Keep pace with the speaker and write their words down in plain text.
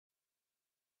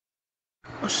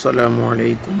السلام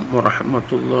عليكم ورحمة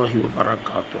الله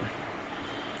وبركاته.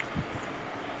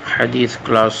 حديث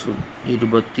كلاس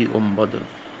 29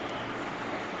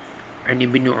 عن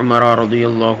ابن عمر رضي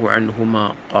الله عنهما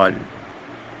قال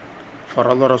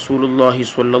فرض رسول الله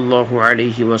صلى الله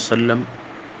عليه وسلم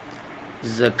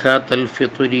زكاة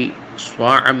الفطر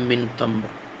صاعا من تمر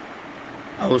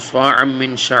أو صاعا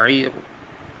من شعير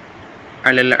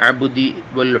على العبد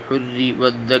والحر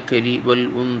والذكر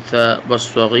والأنثى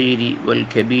والصغير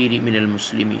والكبير من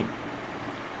المسلمين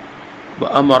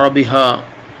وأمر بها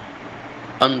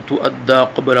أن تؤدى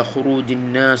قبل خروج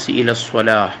الناس إلى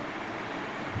الصلاة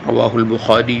رواه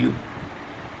البخاري.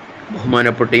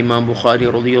 ബഹുമാനപ്പെട്ട ഇമാം ബുഖാരി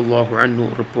റളിയല്ലാഹു അൻഹു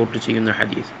റിപ്പോർട്ട് ചെയ്യുന്ന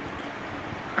ഹദീസ്.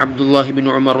 അബ്ദുല്ലാഹി ബിൻ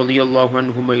ഉമർ റളിയല്ലാഹു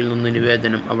അൻഹുമയിൽ നിന്ന്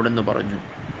നിവേദനം. അവിടുന്ന് പറഞ്ഞു,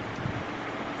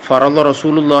 ഫറള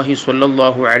റസൂലുള്ളാഹി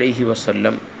സ്വല്ലല്ലാഹു അലൈഹി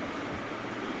വസല്ലം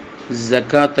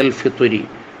സകാത്തൽ ഫിത്രി,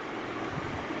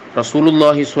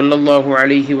 റസൂലുള്ളാഹി സ്വല്ലല്ലാഹു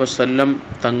അലൈഹി വസല്ലം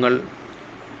തങ്ങൾ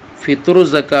ഫിത്ർ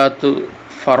സകാത്ത്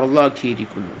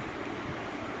ഫർളാക്കിയിരിക്കുന്നു.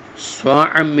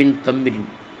 സ്വാഅൻ മിൻ തംരിൻ,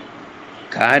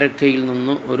 കാരക്കയിൽ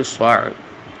നിന്ന് ഒരു സ്വാ,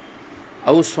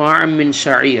 ഔ സ്വാഅൻ മിൻ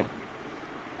ഷഈർ,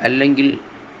 അല്ലെങ്കിൽ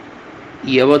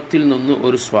യവത്തിൽ നിന്ന്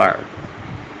ഒരു സ്വാ.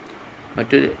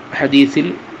 മറ്റൊരു ഹദീസിൽ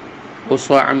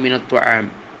സ്വാഅൻ മിന ത്വആം,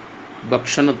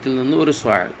 ഭക്ഷണത്തിൽ നിന്ന് ഒരു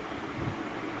സ്വാ.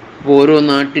 അപ്പോൾ ഓരോ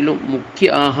നാട്ടിലും മുഖ്യ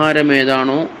ആഹാരം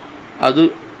ഏതാണോ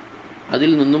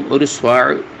അതിൽ നിന്നും ഒരു സ്വാ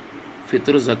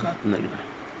ഫിത്ർ സകാത്ത് നൽകുക.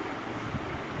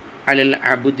 അലൽ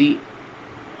അബ്ദി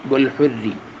വൽ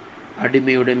ഹുരി,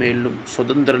 അടിമയുടെ മേലിലും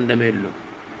സ്വതന്ത്രൻ്റെ മേലിലും,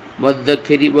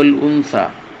 വദ്ദക്കരി വൽ ഉൻസ,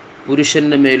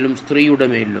 പുരുഷൻ്റെ മേലിലും സ്ത്രീയുടെ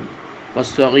മേലിലും,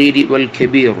 വസ്വഗീരി വൽ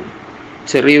കബീർ,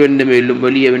 ചെറിയവൻ്റെ മേലിലും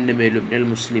വലിയവൻ്റെ മേലിലും, അൽ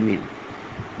മുസ്ലിമീൻ,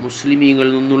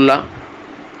 മുസ്ലിമീങ്ങളിൽ നിന്നുള്ള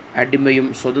അടിമയും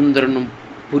സ്വതന്ത്രനും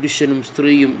പുരുഷനും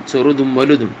സ്ത്രീയും ചെറുതും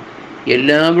വലുതും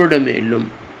എല്ലാവരുടെ മേലിലും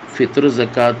ഫിത്ർ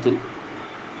സക്കാത്ത്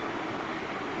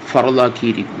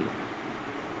ഫർളാക്കിയിരിക്കുന്നു.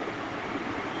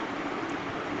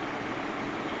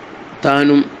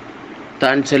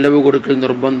 താൻ ചെലവ് കൊടുക്കൽ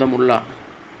നിർബന്ധമുള്ള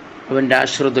അവൻ്റെ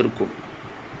ആശ്രിതർക്കും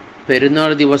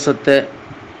പെരുന്നാൾ ദിവസത്തെ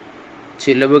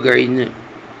ചിലവ് കഴിഞ്ഞ്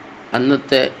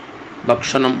അന്നത്തെ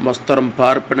ഭക്ഷണം, വസ്ത്രം,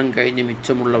 പാർപ്പിടം കഴിഞ്ഞ്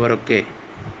മിച്ചമുള്ളവരൊക്കെ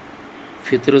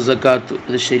ഫിത്ർ സക്കാത്ത്,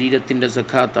 അത് ശരീരത്തിൻ്റെ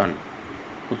സക്കാത്താണ്.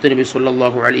 മുത്തുനബി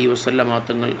സല്ലല്ലാഹു അലൈഹി വസല്ലമ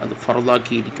തങ്ങൾ അത്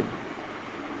ഫർളാക്കിയിരിക്കുന്നു.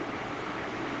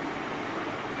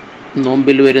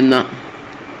 നോമ്പിൽ വരുന്ന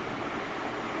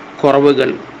കുറവുകൾ,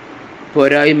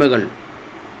 പോരായ്മകൾ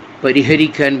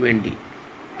പരിഹരിക്കാൻ വേണ്ടി,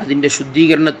 അതിൻ്റെ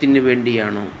ശുദ്ധീകരണത്തിന്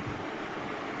വേണ്ടിയാണ്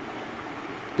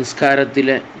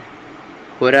നിസ്കാരത്തിലെ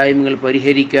പോരായ്മകൾ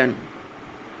പരിഹരിക്കാൻ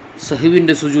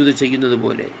സഹ്വിൻ്റെ സുജൂദ് ചെയ്യുന്നത്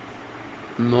പോലെ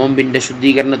നോമ്പിൻ്റെ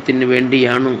ശുദ്ധീകരണത്തിന്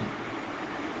വേണ്ടിയാണ്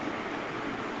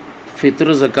ഫിത്ർ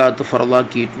സക്കാത്ത്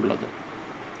ഫർളാക്കിയിട്ടുള്ളത്.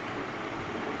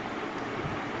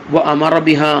 വ അമറ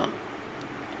ബിഹാ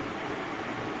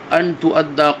അൻ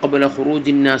തുഅദ്ദാ ഖബ്ല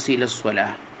ഖുറൂജിൻ നാസി ഇല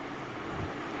സ്വലാഹ്,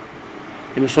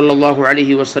 നബി സല്ലല്ലാഹു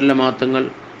അലൈഹി വസല്ലമ തങ്ങൾ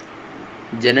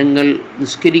ജനങ്ങൾ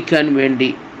നിസ്കരിക്കാൻ വേണ്ടി,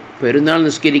 പെരുന്നാൾ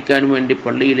നിസ്കരിക്കാൻ വേണ്ടി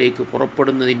പള്ളിയിലേക്ക്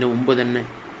പുറപ്പെടുന്നതിന് മുമ്പ് തന്നെ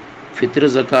ഫിത്ർ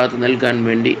സക്കാത്ത് നൽകാൻ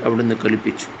വേണ്ടി അവിടുന്ന്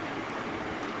കൽപ്പിച്ചു.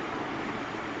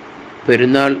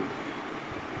 പെരുന്നാൾ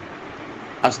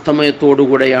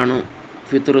അസ്തമയത്തോടുകൂടെയാണ്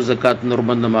ഫിത്ർ സക്കാത്ത്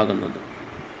നിർബന്ധമാകുന്നത്.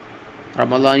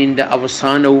 റമദാനിൻ്റെ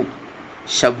അവസാനവും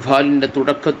ശവ്വാലിൻ്റെ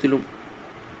തുടക്കത്തിലും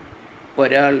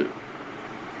ഒരാൾ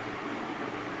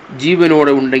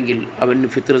ജീവനോടെ ഉണ്ടെങ്കിൽ അവന്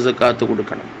ഫിത്ർ സക്കാത്ത്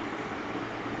കൊടുക്കണം.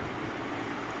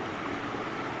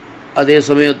 അതേ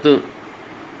സമയത്ത്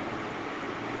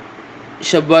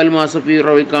ശവ്വാൽ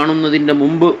മാസപ്പിറവി കാണുന്നതിൻ്റെ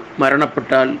മുമ്പ്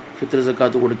മരണപ്പെട്ടാൽ ഫിത്ർ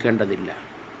സക്കാത്ത് കൊടുക്കേണ്ടതില്ല.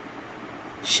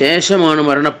 ശേഷമാണ്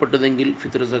മരണപ്പെട്ടതെങ്കിൽ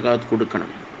ഫിത്ർ സക്കാത്ത് കൊടുക്കണം.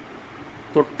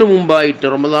 തൊട്ട് മുമ്പായിട്ട്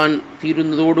റമദാൻ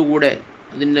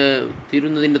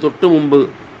തീരുന്നതിൻ്റെ തൊട്ട് മുമ്പ്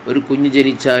ഒരു കുഞ്ഞ്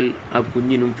ജനിച്ചാൽ ആ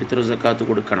കുഞ്ഞിനും ഫിത്ർ സക്കാത്ത്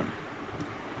കൊടുക്കണം.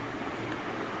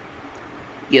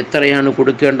 എത്രയാണ്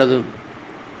കൊടുക്കേണ്ടത്?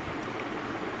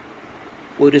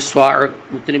 ഒരു സ്വാ,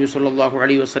 മുത്തുനബി സല്ലല്ലാഹു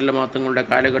അലൈഹി വസല്ലമ തങ്ങളുടെ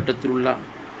കാലഘട്ടത്തിലുള്ള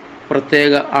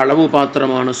പ്രത്യേക അളവ്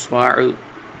പാത്രമാണ് സ്വാ,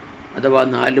 അഥവാ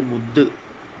 4 മുദ്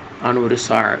ആണ് ഒരു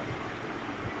സ്വാ.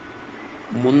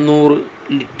 300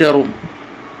 ലിറ്ററും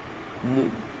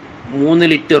 3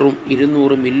 ലിറ്ററും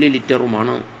 200 മില്ലി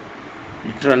ലിറ്ററുമാണ്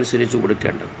ലിറ്റർ അനുസരിച്ച്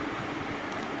കൊടുക്കേണ്ടത്.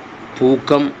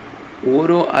 തൂക്കം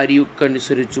ഓരോ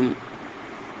അരിക്കനുസരിച്ചും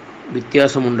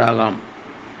വ്യത്യാസമുണ്ടാകാം.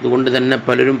 അതുകൊണ്ട് തന്നെ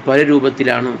പലരും പല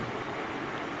രൂപത്തിലാണ്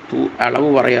അളവ്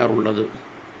പറയാറുള്ളത്.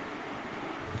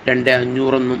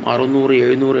 2500 എന്നും 600,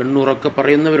 700, 800 ഒക്കെ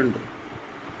പറയുന്നവരുണ്ട്.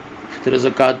 ഫിത്ർ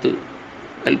സക്കാത്ത്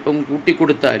അല്പം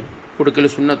കൊടുക്കൽ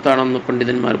സുന്നത്താണെന്ന്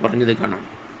പണ്ഡിതന്മാർ പറഞ്ഞത് കാണാം.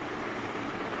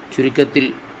 ചുരുക്കത്തിൽ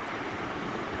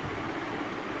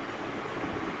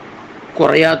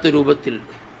കുറയാത്ത രൂപത്തിൽ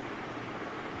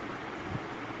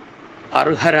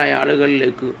അർഹരായ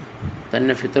ആളുകളിലേക്ക്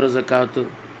തന്നെ ഫിത്ർ സക്കാത്ത്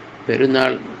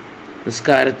പെരുന്നാൾ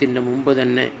നിസ്കാരത്തിൻ്റെ മുമ്പ്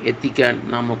തന്നെ എത്തിക്കാൻ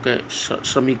നാം ഒക്കെ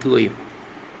ശ്രമിക്കുകയും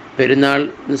പെരുന്നാൾ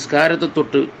നിസ്കാരത്തെ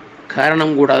തൊട്ട് കാരണം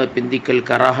കൂടാതെ പിന്തിക്കൽ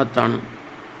കറാഹത്താണ്,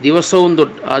 ദിവസവും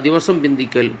തൊട്ട് ആ ദിവസം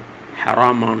പിന്തിക്കൽ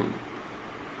ഹറാമാണ്.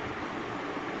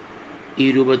 ഈ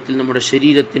രൂപത്തിൽ നമ്മുടെ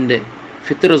ശരീരത്തിൻ്റെ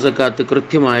ഫിത്ർ സക്കാത്ത്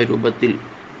കൃത്യമായ രൂപത്തിൽ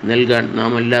നൽകാൻ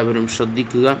നാം എല്ലാവരും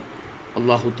ശ്രദ്ധിക്കുക.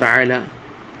 അല്ലാഹു തആല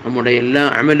നമ്മുടെ എല്ലാ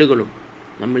അമലുകളും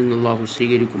നമ്മിൽ നിന്ന് അല്ലാഹു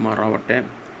സ്വീകരിക്കുമാറാവട്ടെ.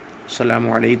 അസ്സലാമു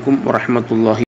അലൈക്കും വറഹ്മത്തുള്ളാഹി